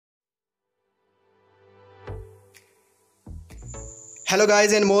Hello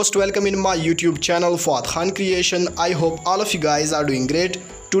guys and most welcome in my YouTube channel Fuad Khan Creation. I hope all of you guys are doing great.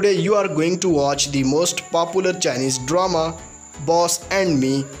 Today you are going to watch the most popular Chinese drama Boss and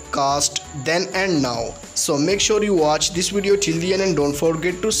Me cast Then and Now. So make sure you watch this video till the end and don't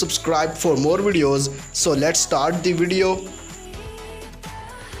forget to subscribe for more videos. So let's start the video.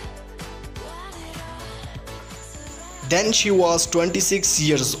 Then she was 26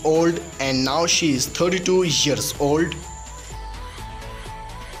 years old and now she is 32 years old.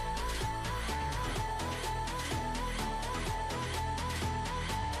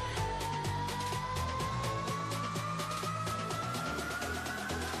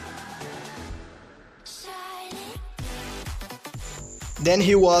 Then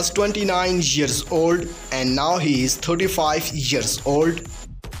he was 29 years old and now he is 35 years old.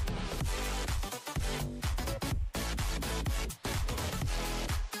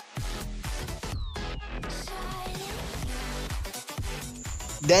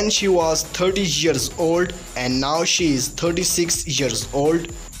 Then she was 30 years old and now she is 36 years old.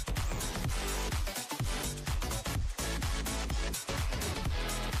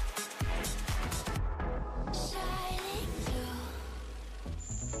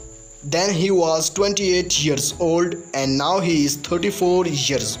 Then he was 28 years old and now he is 34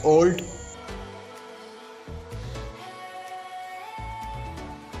 years old.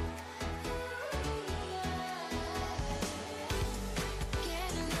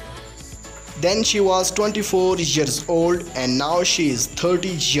 Then she was 24 years old and now she is 30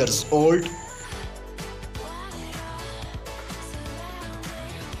 years old.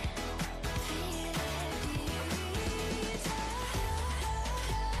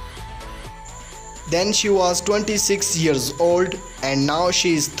 Then she was 26 years old and now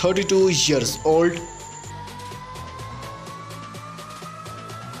she is 32 years old.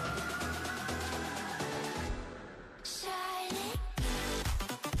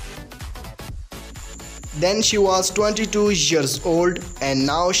 Then she was 22 years old and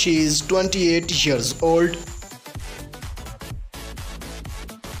now she is 28 years old.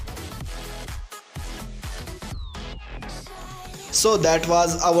 So that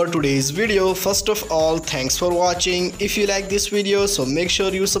was our today's video. First of all, thanks for watching. If you like this video, so make sure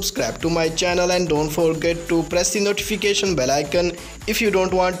you subscribe to my channel and don't forget to press the notification bell icon if you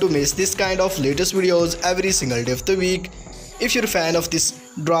don't want to miss this kind of latest videos every single day of the week. If you're a fan of this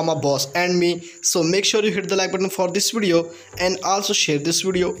drama Boss and Me, so make sure you hit the like button for this video and also share this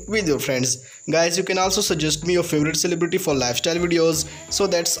video with your friends. Guys, you can also suggest me your favorite celebrity for lifestyle videos. So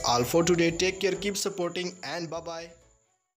that's all for today. Take care, keep supporting and bye bye.